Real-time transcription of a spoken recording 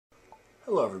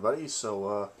Hello everybody,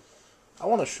 I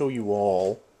want to show you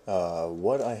all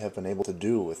what I have been able to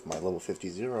do with my level 50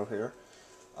 here.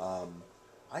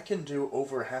 I can do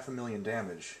over 500,000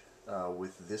 damage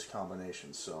with this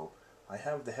combination, so I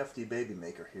have the Hefty Baby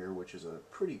Maker here, which is a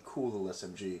pretty cool little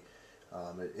SMG.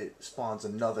 It spawns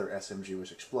another SMG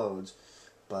which explodes,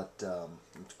 but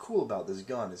what's cool about this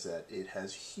gun is that it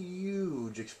has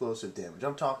huge explosive damage.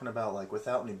 I'm talking about, like,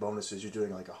 without any bonuses, you're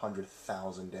doing like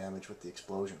 100,000 damage with the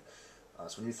explosion.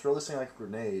 So when you throw this thing like a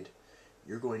grenade,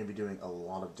 you're going to be doing a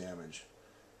lot of damage.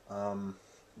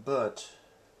 But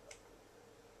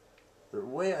the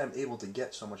way I'm able to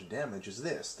get so much damage is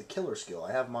this, the killer skill.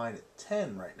 I have mine at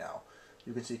 10 right now.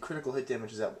 You can see critical hit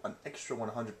damage is at an extra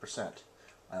 100%.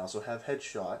 I also have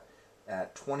headshot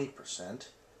at 20%,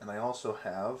 and I also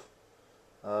have,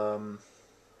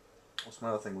 what's my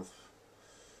other thing with,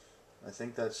 I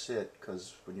think that's it,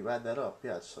 because when you add that up,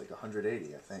 yeah, it's like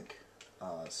 180, I think.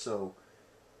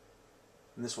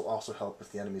 And this will also help if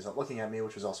the enemy's not looking at me,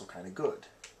 which is also kind of good.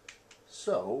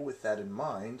 So, with that in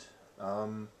mind,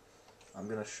 I'm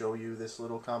going to show you this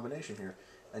little combination here.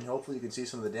 And hopefully you can see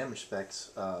some of the damage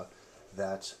specs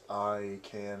that I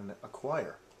can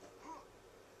acquire.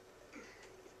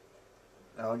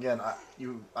 Now again,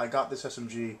 I got this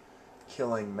SMG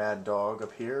killing Mad Dog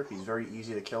up here. He's very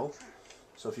easy to kill.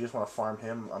 So if you just want to farm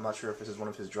him, I'm not sure if this is one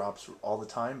of his drops all the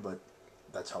time, but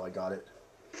that's how I got it.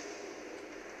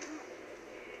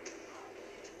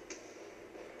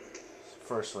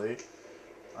 Firstly,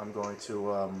 I'm going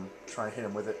to try and hit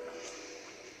him with it.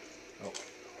 Oh.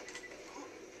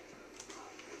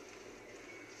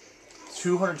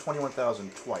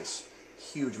 221,000 twice.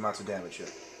 Huge amounts of damage here.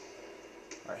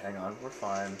 Alright, hang on. We're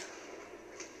fine.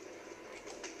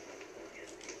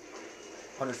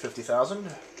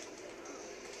 150,000.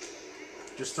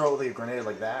 Just throw it with a grenade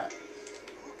like that.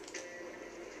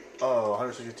 Oh,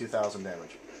 162,000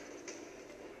 damage.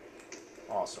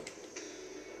 Awesome.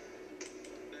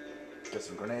 Get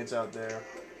some grenades out there.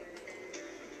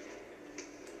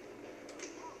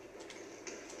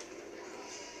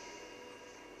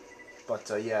 But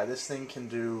yeah, this thing can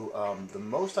do, the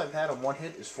most I've had on one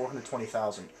hit is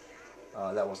 420,000.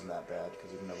 That wasn't that bad,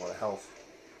 because he didn't have a lot of health.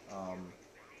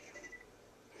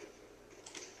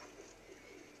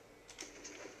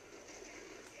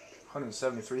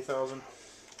 173,000.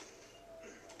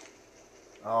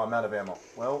 Oh, I'm out of ammo.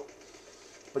 Well,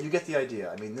 but you get the idea.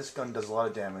 I mean, this gun does a lot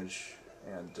of damage,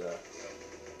 and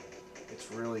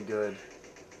it's really good,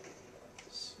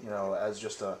 you know, as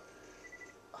just a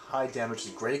high damage.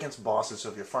 It's great against bosses, so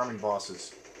if you're farming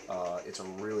bosses, it's a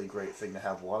really great thing to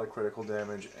have a lot of critical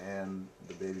damage and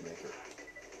the Baby Maker.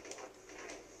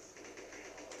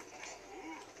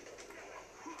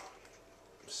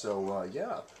 So,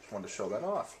 yeah, just wanted to show that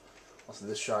off. Also,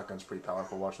 this shotgun's pretty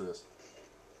powerful. Watch this.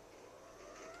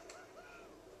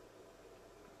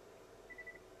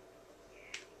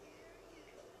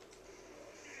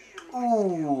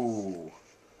 Ooh!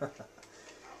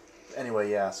 Anyway,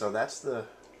 yeah, so that's the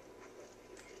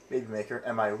Baby Maker,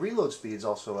 and my reload speed's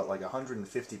also at like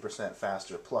 150%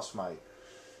 faster, plus my,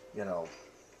 you know,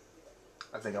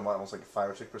 I think I'm almost like 5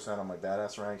 or 6% on my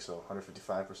badass rank, so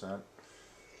 155%.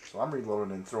 So I'm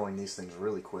reloading and throwing these things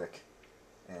really quick,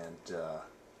 and,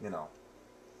 you know,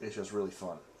 it's just really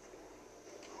fun.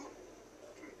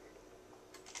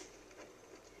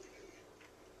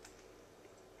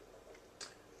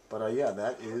 But yeah,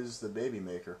 that is the Baby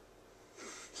Maker,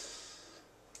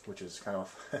 which is kind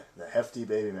of the Hefty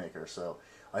Baby Maker. So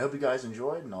I hope you guys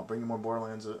enjoyed, and I'll bring you more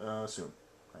Borderlands soon.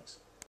 Thanks.